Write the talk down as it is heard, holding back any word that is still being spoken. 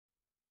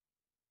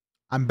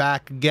I'm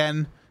back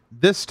again,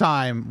 this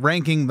time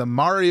ranking the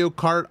Mario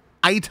Kart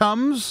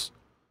items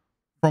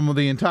from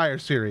the entire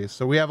series.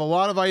 So we have a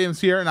lot of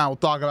items here, and I will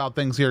talk about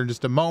things here in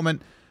just a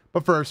moment.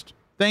 But first,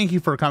 thank you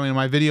for coming to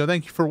my video.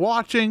 Thank you for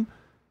watching.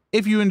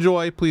 If you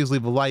enjoy, please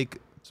leave a like.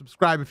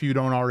 Subscribe if you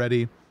don't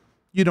already.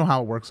 You know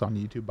how it works on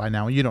YouTube by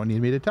now. You don't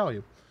need me to tell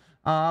you.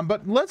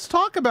 But let's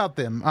talk about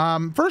them.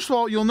 First of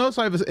all, you'll notice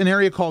I have an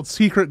area called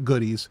Secret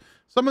Goodies.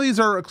 Some of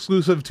these are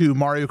exclusive to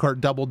Mario Kart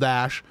Double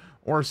Dash,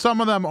 or some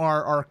of them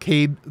are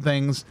arcade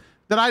things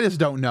that I just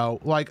don't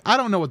know. Like, I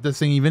don't know what this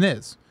thing even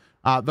is.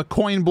 The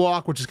coin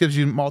block, which just gives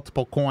you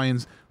multiple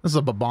coins. This is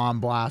a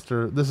bomb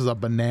blaster. This is a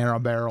banana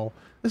barrel.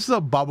 This is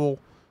a bubble.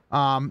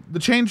 The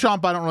chain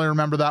chomp, I don't really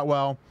remember that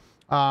well.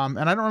 And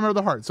I don't remember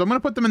the heart. So I'm going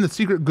to put them in the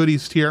Secret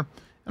Goodies tier.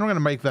 And we're going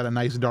to make that a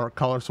nice dark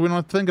color so we don't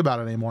have to think about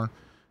it anymore.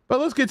 But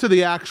let's get to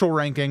the actual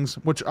rankings,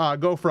 which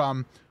go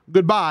from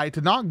goodbye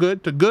to not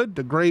good to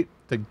great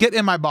to get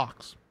in my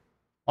box.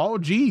 Oh,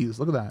 geez.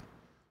 Look at that.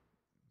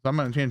 So I'm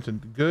going to change to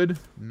good,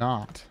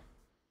 not.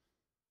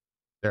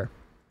 There.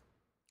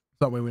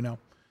 That way we know.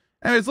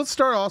 Anyways, let's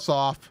start us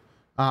off.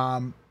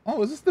 Oh,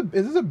 is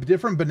this a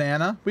different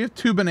banana? We have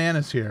two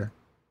bananas here.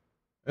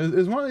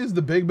 Is one of these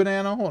the big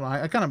banana? Hold on.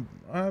 I kind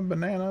of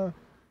banana.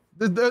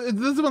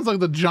 This one's like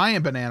the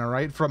giant banana,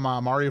 right? From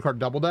Mario Kart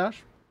Double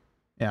Dash.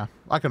 Yeah,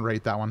 I can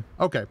rate that one.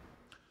 Okay. So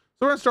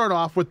we're going to start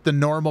off with the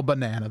normal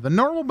banana. The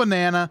normal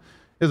banana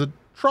is a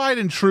tried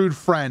and true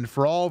friend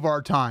for all of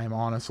our time,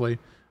 honestly.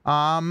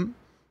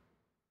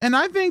 And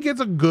I think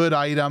it's a good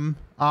item.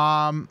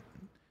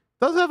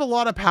 Does it have a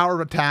lot of power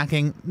of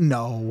attacking?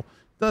 No.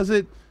 Does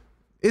it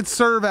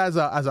serve as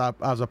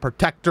a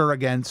protector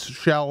against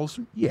shells?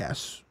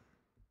 Yes.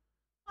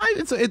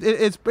 It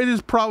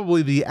is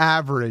probably the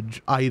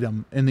average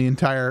item in the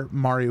entire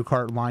Mario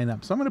Kart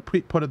lineup. So I'm going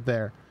to put it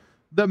there.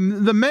 The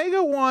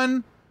Mega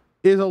one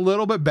is a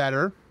little bit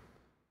better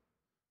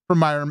from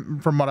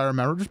what I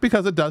remember, just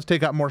because it does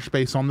take up more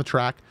space on the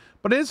track,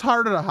 but it is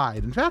harder to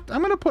hide. In fact,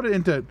 I'm going to put it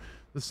into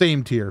the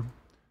same tier.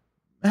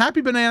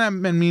 Happy Banana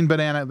and Mean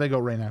Banana, they go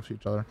right next to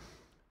each other.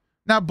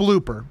 Now,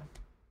 Blooper.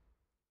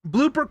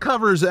 Blooper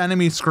covers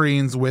enemy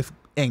screens with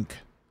ink.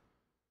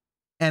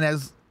 And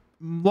as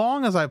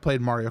long as I've played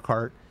Mario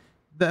Kart,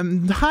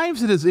 the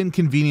times it has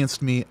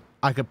inconvenienced me,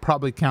 I could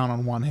probably count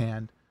on one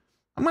hand.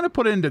 I'm going to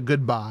put it into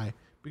goodbye,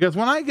 because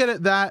when I get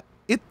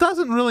it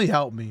doesn't really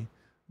help me.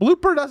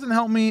 Blooper doesn't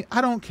help me.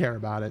 I don't care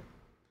about it.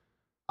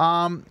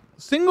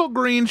 Single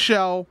green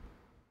shell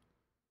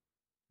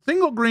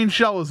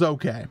is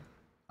okay.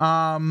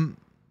 I'm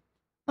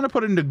going to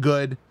put it into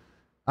good.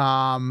 Well,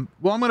 I'm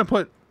going to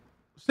put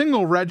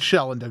single red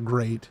shell into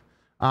great.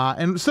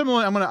 And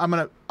similarly, I'm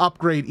going to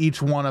upgrade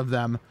each one of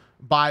them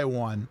by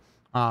one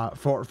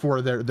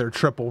for their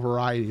triple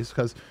varieties,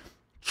 because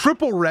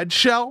triple red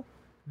shell,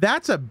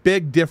 that's a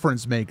big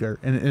difference maker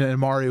in a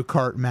Mario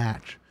Kart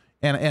match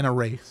and a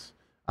race.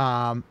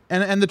 And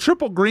the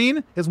triple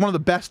green is one of the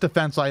best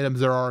defense items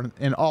there are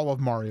in all of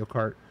Mario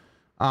Kart.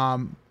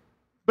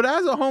 But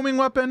as a homing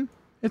weapon,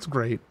 it's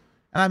great.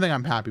 And I think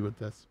I'm happy with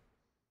this.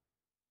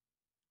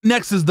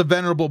 Next is the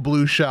Venerable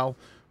Blue Shell,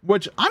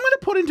 which I'm going to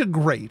put into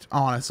great,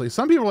 honestly.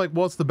 Some people are like,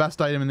 well, it's the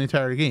best item in the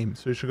entire game,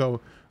 so it should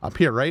go up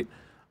here, right?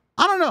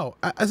 I don't know.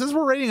 Since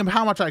we're rating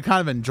how much I kind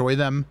of enjoy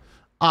them,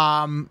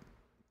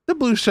 the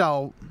Blue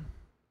Shell,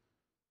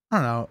 I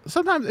don't know.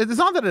 Sometimes it's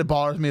not that it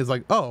bothers me. It's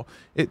like, oh,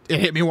 it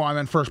hit me while I'm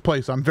in first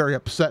place, so I'm very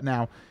upset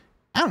now.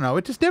 I don't know.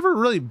 It just never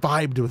really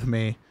vibed with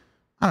me.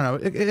 I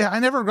don't know. I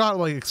never got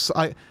like,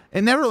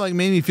 it never like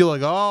made me feel like,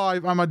 oh,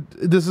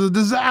 this is a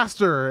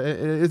disaster.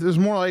 It was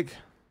more like,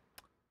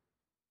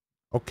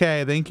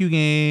 okay, thank you,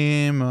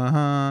 game.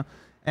 And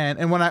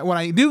when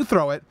I do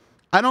throw it,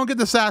 I don't get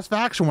the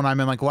satisfaction when I'm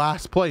in like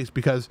last place,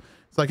 because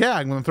it's like, yeah,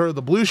 I'm going to throw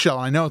the blue shell.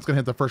 I know it's going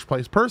to hit the first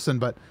place person,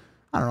 but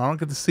I don't know. I don't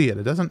get to see it.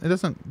 It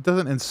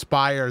doesn't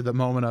inspire the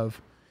moment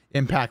of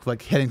impact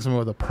like hitting someone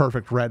with a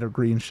perfect red or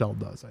green shell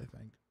does, I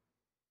think.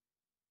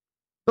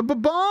 The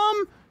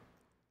bomb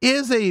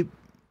is a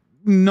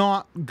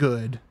not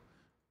good.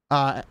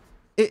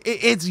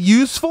 It's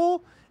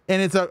useful,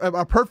 and it's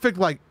a perfect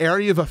like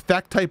area of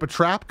effect type of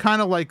trap,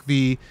 kind of like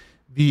the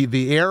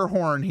air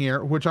horn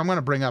here, which I'm going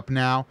to bring up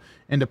now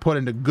and to put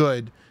into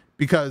good,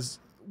 because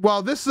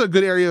while this is a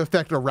good area of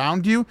effect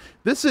around you,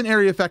 this is an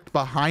area of effect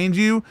behind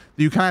you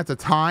that you kind of have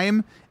to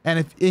time,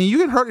 and you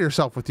can hurt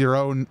yourself with your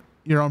own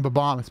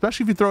bomb,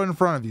 especially if you throw it in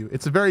front of you.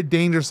 It's a very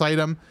dangerous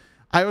item.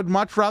 I would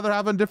much rather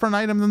have a different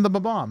item than the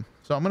bomb,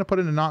 so I'm going to put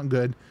it into not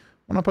good.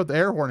 I'm going to put the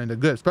air horn into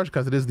good, especially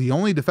because it is the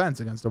only defense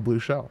against a blue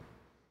shell.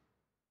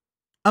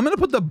 I'm going to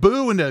put the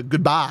boo into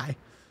goodbye.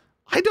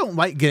 I don't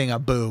like getting a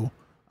boo.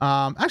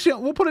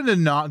 Actually, we'll put it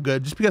in not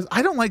good, just because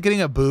I don't like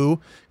getting a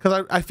boo,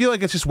 because I feel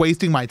like it's just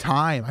wasting my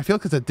time. I feel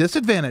like it's a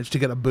disadvantage to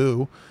get a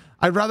boo.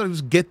 I'd rather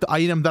just get the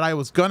item that I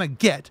was going to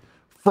get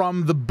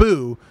from the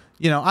boo.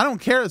 You know, I don't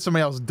care that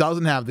somebody else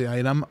doesn't have the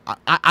item.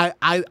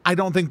 I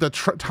don't think the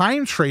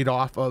time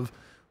trade-off of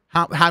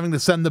having to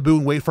send the boo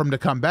and wait for him to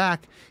come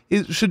back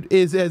is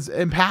as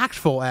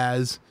impactful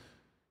as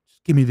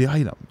just give me the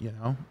item, you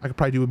know? I could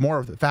probably do more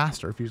of it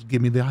faster if you just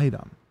give me the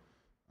item.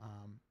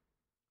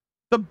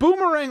 The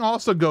boomerang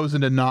also goes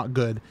into not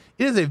good.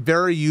 It is a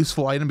very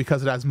useful item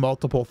because it has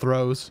multiple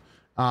throws.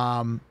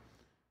 But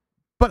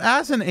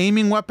as an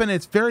aiming weapon,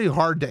 it's very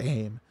hard to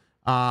aim.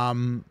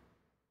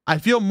 I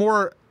feel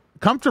more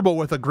comfortable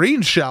with a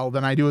green shell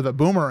than I do with a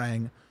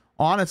boomerang,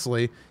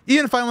 honestly.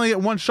 Even if I only get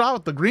one shot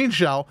with the green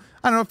shell,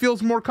 I don't know, it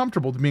feels more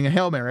comfortable to being a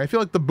Hail Mary. I feel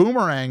like the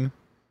boomerang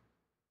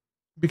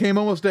became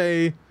almost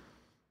a,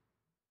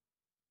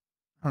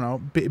 I don't know,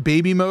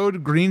 baby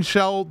mode, green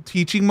shell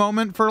teaching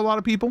moment for a lot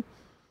of people.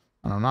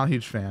 I don't know, not a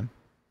huge fan.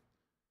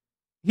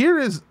 Here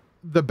is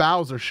the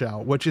Bowser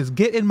shell, which is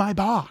get in my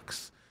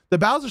box. The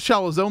Bowser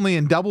shell is only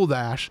in Double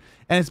Dash,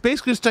 and it's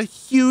basically just a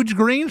huge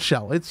green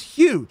shell. It's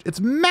huge. It's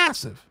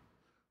massive.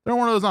 They're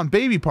one of those on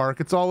Baby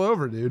Park. It's all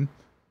over, dude.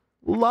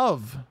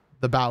 Love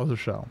the Bowser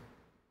shell.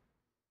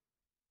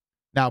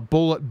 Now,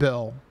 Bullet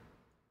Bill.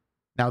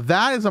 Now,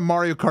 that is a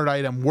Mario Kart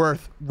item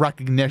worth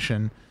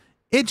recognition.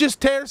 It just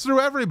tears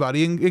through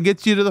everybody and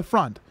gets you to the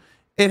front.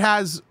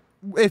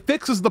 It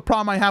fixes the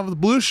problem I have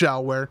with Blue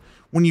Shell, where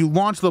when you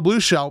launch the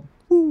Blue Shell,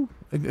 whoo,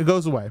 it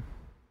goes away.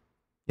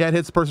 Yeah, it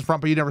hits the person's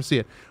front, but you never see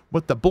it.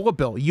 With the Bullet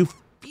Bill, you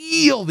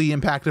feel the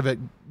impact of it,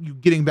 you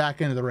getting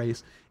back into the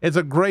race. It's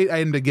a great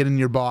item to get in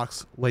your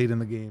box late in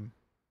the game.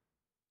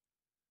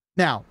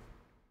 Now,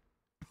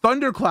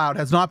 Thundercloud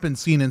has not been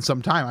seen in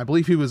some time. I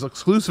believe he was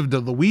exclusive to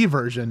the Wii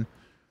version,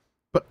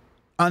 but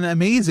an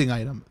amazing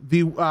item.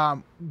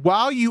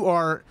 While you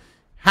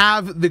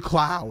have the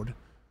cloud,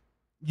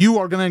 you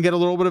are going to get a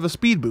little bit of a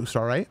speed boost,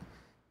 all right?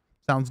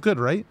 Sounds good,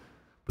 right?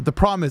 But the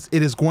problem is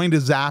it is going to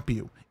zap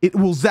you. It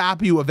will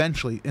zap you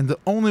eventually, and the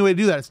only way to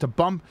do that is to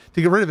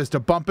get rid of it, is to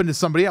bump into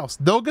somebody else.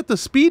 They'll get the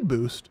speed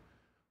boost,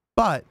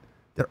 but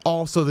they're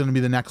also going to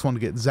be the next one to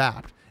get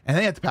zapped, and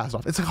they have to pass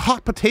off. It's a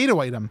hot potato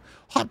item.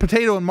 Hot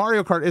potato in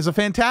Mario Kart is a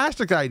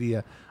fantastic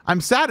idea.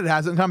 I'm sad it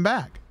hasn't come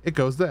back. It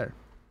goes there.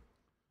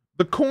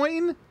 The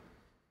coin,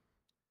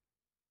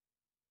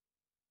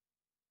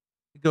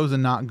 it goes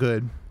in not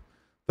good.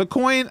 The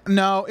coin,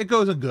 no, it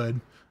goes in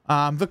good.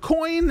 The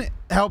coin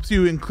helps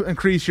you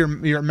increase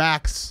your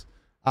max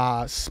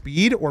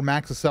speed or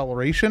max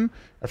acceleration.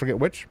 I forget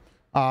which.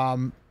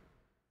 And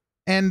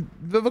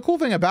the cool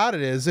thing about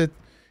it is it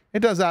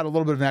does add a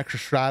little bit of an extra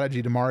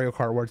strategy to Mario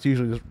Kart, where it's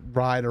usually just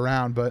ride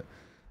around. But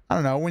I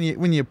don't know,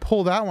 when you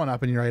pull that one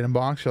up in your item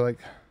box, you're like,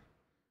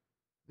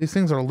 these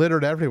things are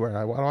littered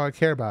everywhere. Why do I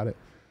care about it?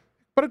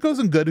 But it goes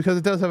in good because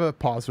it does have a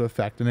positive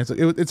effect, and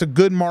it's a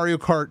good Mario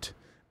Kart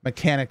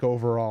mechanic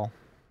overall.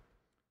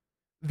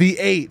 The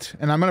 8,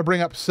 and I'm going to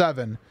bring up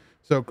 7.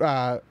 So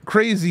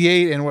Crazy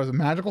 8 and what is it,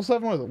 Magical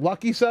 7? What is it,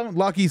 Lucky 7?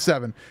 Lucky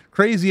 7.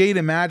 Crazy 8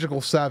 and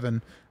Magical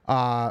 7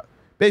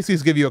 basically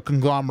just give you a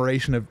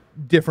conglomeration of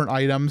different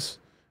items.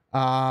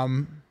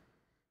 And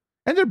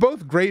they're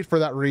both great for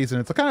that reason.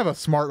 It's a kind of a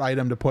smart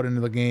item to put into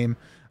the game.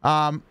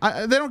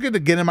 They don't get to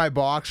get in my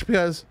box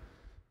because,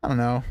 I don't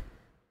know.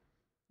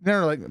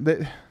 They're like,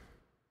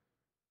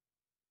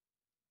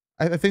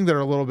 I think they're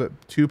a little bit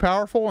too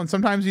powerful, and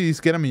sometimes you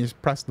just get them and you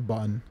just press the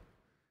button.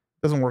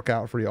 Doesn't work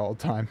out for you all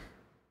the time.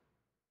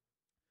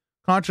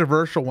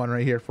 Controversial one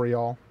right here for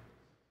y'all.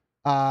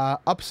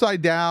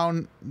 Upside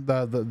down,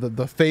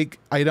 the fake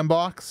item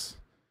box.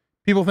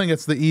 People think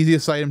it's the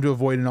easiest item to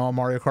avoid in all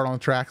Mario Kart on the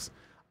tracks.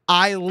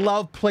 I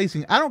love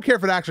placing, I don't care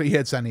if it actually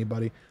hits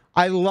anybody.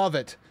 I love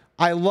it.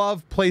 I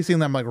love placing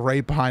them like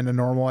right behind a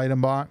normal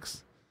item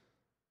box.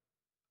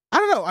 I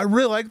don't know. I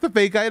really like the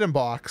fake item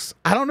box.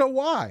 I don't know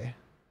why.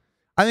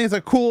 I think it's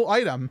a cool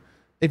item.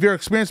 If you're an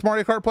experienced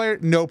Mario Kart player,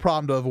 no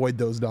problem to avoid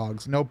those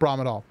dogs. No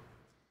problem at all.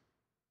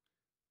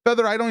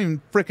 Feather, I don't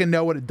even freaking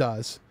know what it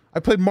does. I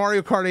played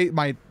Mario Kart 8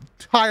 my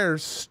entire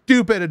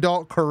stupid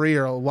adult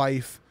career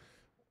life.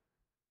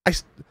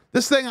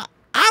 This thing,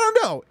 I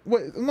don't know.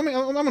 Wait, I'm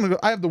gonna go.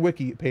 I have the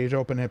wiki page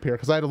open up here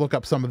because I had to look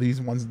up some of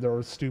these ones that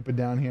were stupid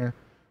down here.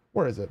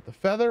 Where is it? The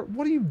Feather?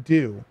 What do you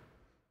do?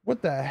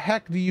 What the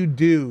heck do you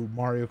do,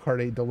 Mario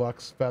Kart 8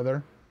 Deluxe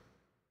Feather?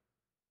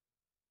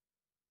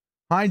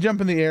 High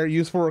jump in the air,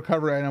 useful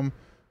recovery item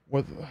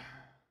with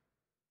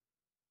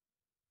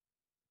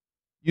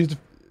used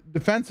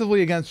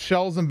defensively against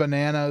shells and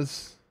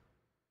bananas.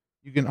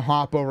 You can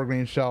hop over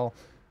green shell.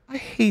 I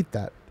hate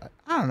that.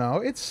 I don't know.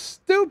 It's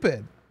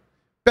stupid.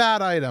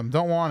 Bad item.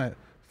 Don't want it.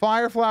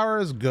 Fire flower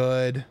is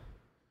good.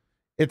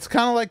 It's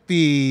kind of like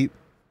the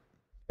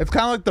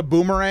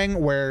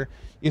boomerang where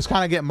you just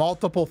kind of get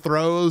multiple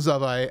throws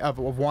of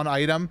one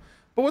item.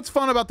 But what's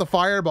fun about the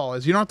fireball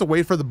is you don't have to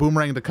wait for the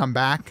boomerang to come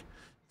back.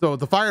 So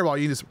the fireball,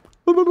 you just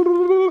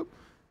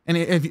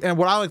and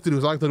what I like to do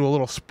is I like to do a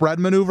little spread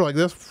maneuver like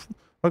this.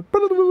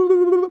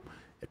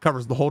 It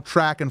covers the whole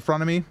track in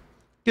front of me.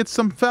 Get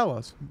some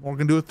fellas. All we're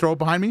gonna do is throw it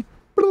behind me.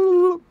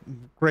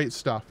 Great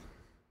stuff.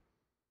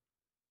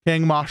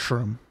 King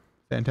Mushroom,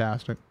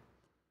 fantastic.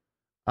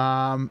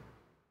 I'm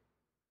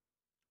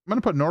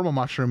gonna put normal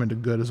mushroom into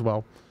good as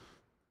well.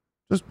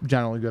 Just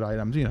generally good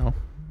items, you know,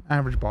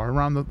 average bar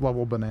around the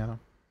level of banana.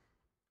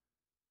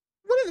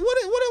 What are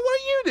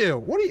you do?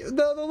 What do you?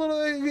 The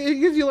little, it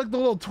gives you like the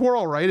little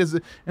twirl, right?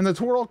 And the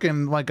twirl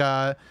can like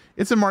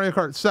it's in Mario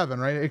Kart 7,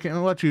 right? It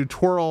can let you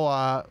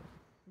twirl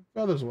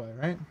feathers away,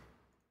 right?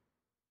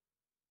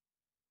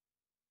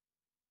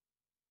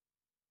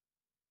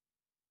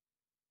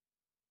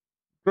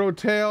 Throw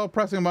tail,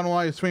 pressing a button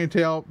while you swing your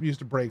tail, used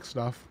to break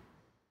stuff.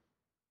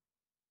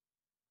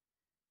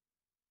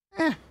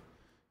 I'm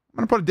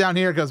gonna put it down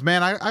here because,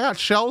 man, I got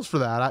shells for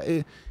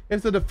that.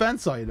 It's a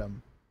defense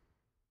item.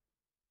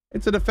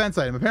 It's a defense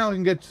item. Apparently, you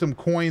can get some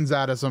coins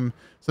out of some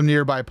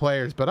nearby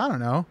players, but I don't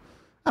know.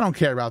 I don't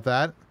care about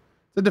that.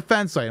 It's a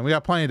defense item. We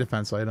got plenty of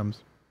defense items.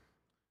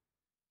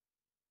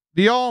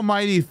 The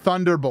Almighty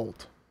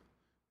Thunderbolt.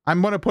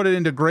 I'm going to put it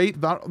into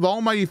great. The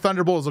Almighty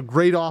Thunderbolt is a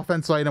great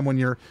offense item when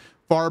you're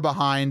far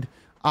behind.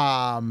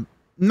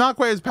 Not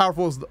quite as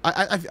powerful as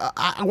why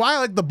I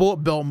like the bullet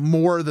bill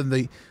more than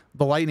the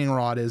lightning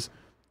rod is,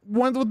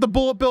 with the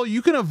bullet bill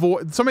you can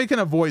avoid, somebody can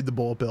avoid the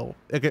bullet bill.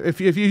 Like if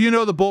you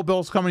know the bullet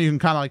bill's coming, you can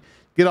kind of like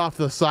get off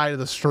the side of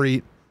the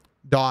street,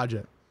 dodge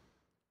it.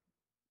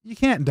 You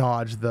can't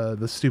dodge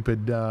the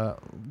stupid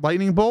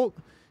lightning bolt.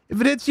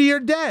 If it hits you, you're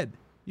dead.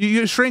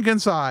 You shrink in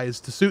size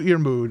to suit your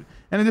mood,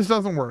 and it just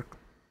doesn't work.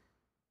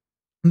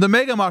 The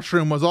Mega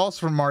Mushroom was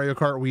also from Mario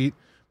Kart Wii,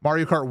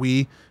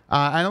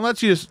 and it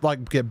lets you just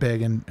like get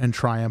big and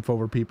triumph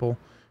over people.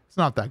 It's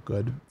not that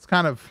good. It's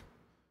kind of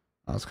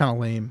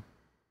lame.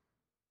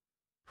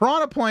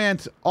 Piranha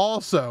Plant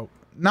also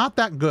not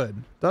that good.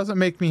 Doesn't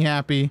make me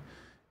happy.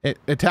 It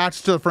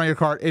attached to the front of your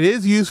cart. It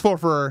is useful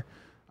for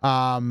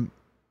chomping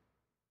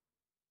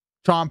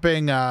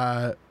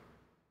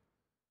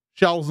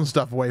shells and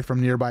stuff away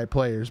from nearby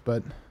players,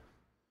 but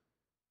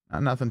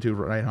nothing to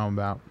write home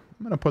about.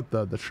 I'm gonna put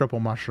the triple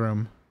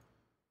mushroom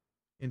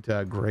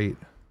into great.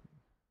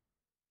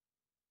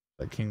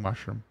 The king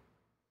mushroom.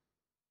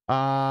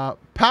 Pow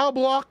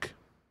block.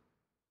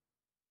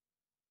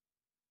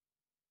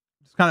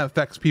 Just kind of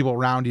affects people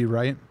around you,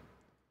 right?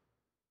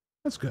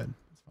 That's good.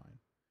 That's fine.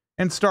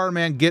 And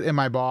Starman, get in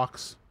my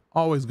box.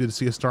 Always good to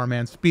see a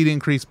Starman. Speed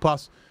increase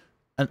plus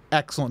an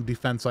excellent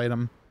defense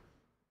item.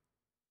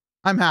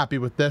 I'm happy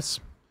with this.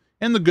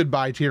 In the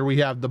goodbye tier, we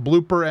have the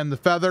blooper and the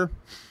feather.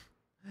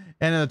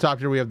 And in the top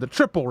tier, we have the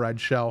triple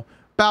red shell,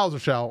 Bowser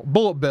shell,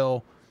 bullet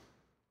bill,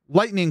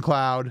 lightning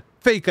cloud,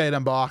 fake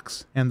item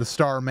box, and the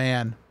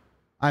Starman.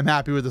 I'm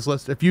happy with this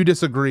list. If you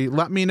disagree,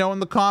 let me know in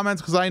the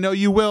comments, because I know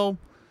you will.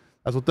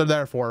 That's what they're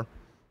there for.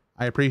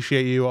 I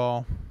appreciate you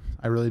all.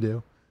 I really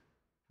do.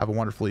 Have a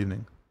wonderful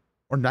evening.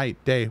 Or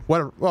night, day,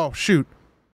 whatever. Oh, shoot.